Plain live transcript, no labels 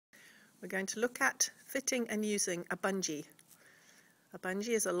We're going to look at fitting and using a bungee. A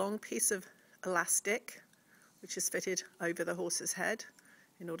bungee is a long piece of elastic which is fitted over the horse's head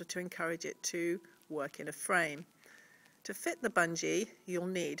in order to encourage it to work in a frame. To fit the bungee, you'll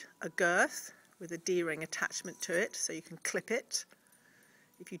need a girth with a D-ring attachment to it so you can clip it.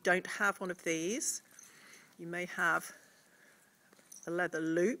 If you don't have one of these, you may have a leather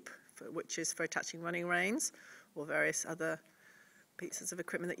loop, which is for attaching running reins, or various other pieces of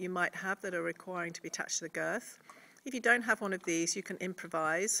equipment that you might have that are requiring to be attached to the girth. If you don't have one of these, you can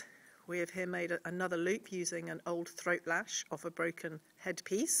improvise. We have here made another loop using an old throat lash off a broken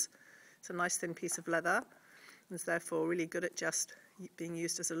headpiece. It's a nice thin piece of leather and is therefore really good at just being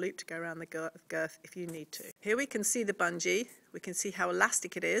used as a loop to go around the girth if you need to. Here we can see the bungee. We can see how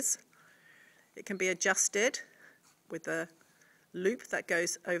elastic it is. It can be adjusted with a loop that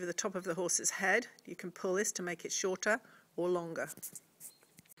goes over the top of the horse's head. You can pull this to make it shorter or longer.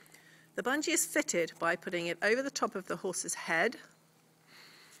 The bungee is fitted by putting it over the top of the horse's head,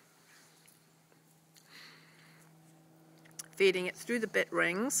 feeding it through the bit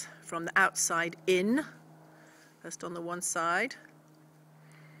rings from the outside in, first on the one side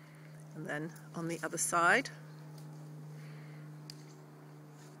and then on the other side.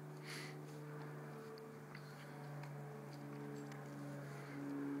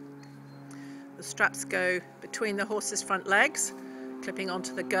 The straps go between the horse's front legs, clipping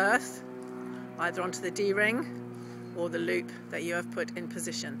onto the girth, either onto the D-ring or the loop that you have put in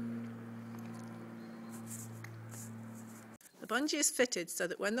position. The bungee is fitted so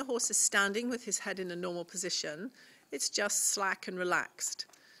that when the horse is standing with his head in a normal position, it's just slack and relaxed.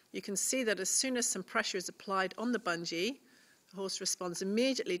 You can see that as soon as some pressure is applied on the bungee, the horse responds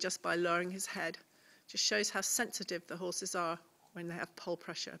immediately just by lowering his head. It just shows how sensitive the horses are when they have pole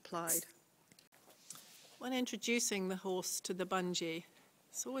pressure applied. When introducing the horse to the bungee,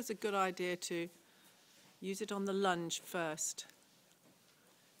 it's always a good idea to use it on the lunge first.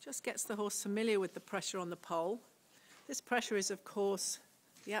 Just gets the horse familiar with the pressure on the pole. This pressure is, of course,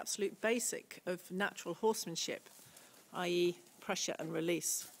 the absolute basic of natural horsemanship, i.e. pressure and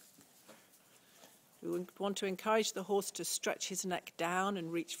release. We would want to encourage the horse to stretch his neck down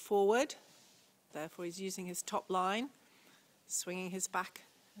and reach forward. Therefore, he's using his top line, swinging his back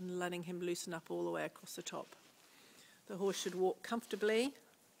and letting him loosen up all the way across the top. The horse should walk comfortably,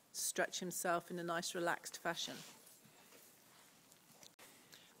 stretch himself in a nice relaxed fashion.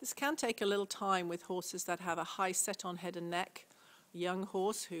 This can take a little time with horses that have a high set on head and neck, a young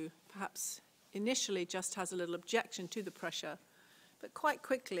horse who perhaps initially just has a little objection to the pressure, but quite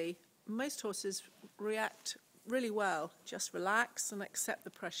quickly most horses react really well, just relax and accept the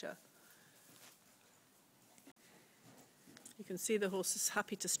pressure. You can see the horse is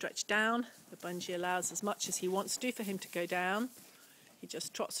happy to stretch down. The bungee allows as much as he wants to for him to go down. He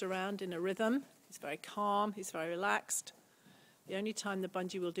just trots around in a rhythm. He's very calm, he's very relaxed. The only time the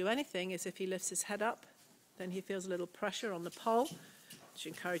bungee will do anything is if he lifts his head up, then he feels a little pressure on the pole, which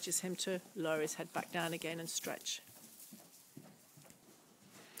encourages him to lower his head back down again and stretch.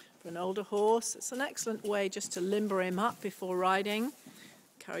 For an older horse, it's an excellent way just to limber him up before riding.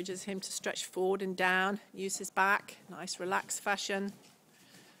 Encourages him to stretch forward and down, use his back, nice relaxed fashion,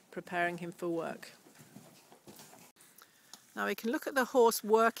 preparing him for work. Now we can look at the horse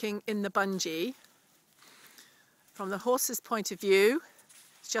working in the bungee. From the horse's point of view,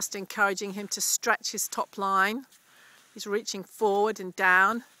 it's just encouraging him to stretch his top line. He's reaching forward and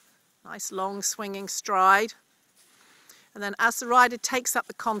down, nice long swinging stride. And then as the rider takes up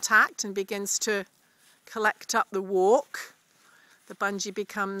the contact and begins to collect up the walk, the bungee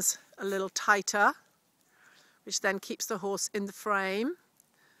becomes a little tighter, which then keeps the horse in the frame.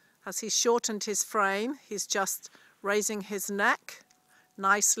 As he's shortened his frame, he's just raising his neck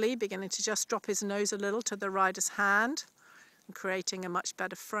nicely, beginning to just drop his nose a little to the rider's hand and creating a much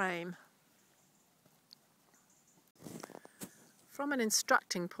better frame. From an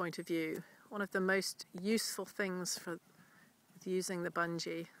instructing point of view, one of the most useful things with using the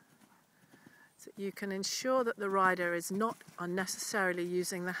bungee is that you can ensure that the rider is not unnecessarily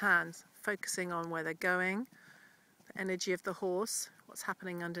using the hands, focusing on where they're going, the energy of the horse, what's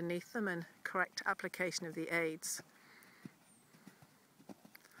happening underneath them, and correct application of the aids.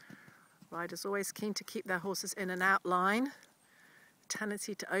 Riders always keen to keep their horses in and out line. The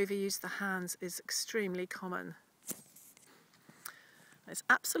tendency to overuse the hands is extremely common. It's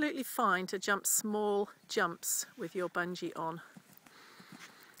absolutely fine to jump small jumps with your bungee on.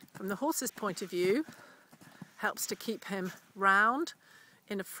 From the horse's point of view, helps to keep him round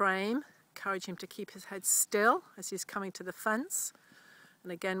in a frame, encourage him to keep his head still as he's coming to the fence.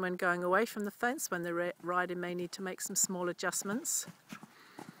 And again, when going away from the fence, when the rider may need to make some small adjustments.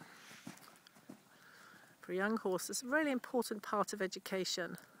 For a young horse, it's a really important part of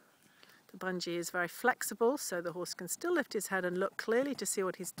education. The bungee is very flexible, so the horse can still lift his head and look clearly to see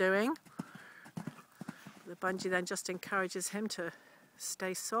what he's doing. The bungee then just encourages him to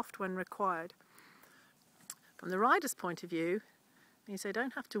stay soft when required. From the rider's point of view, it means they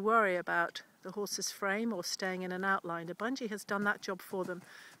don't have to worry about the horse's frame or staying in an outline. The bungee has done that job for them.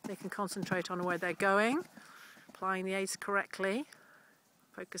 They can concentrate on where they're going, applying the aids correctly,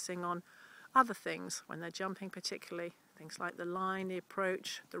 focusing on other things when they're jumping particularly, things like the line, the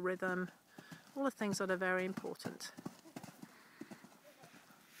approach, the rhythm, all the things that are very important.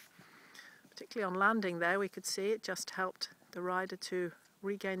 Particularly on landing there, we could see it just helped the rider to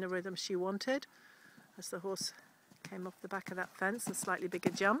regain the rhythm she wanted as the horse came off the back of that fence, a slightly bigger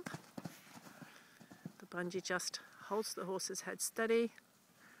jump. The bungee just holds the horse's head steady,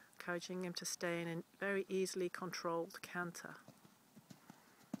 encouraging him to stay in a very easily controlled canter.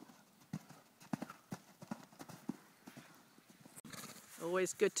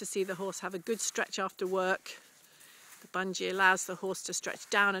 Always good to see the horse have a good stretch after work. The bungee allows the horse to stretch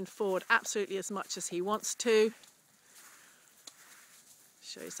down and forward absolutely as much as he wants to.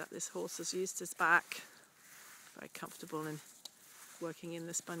 Shows that this horse has used his back. Very comfortable in working in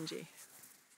this bungee.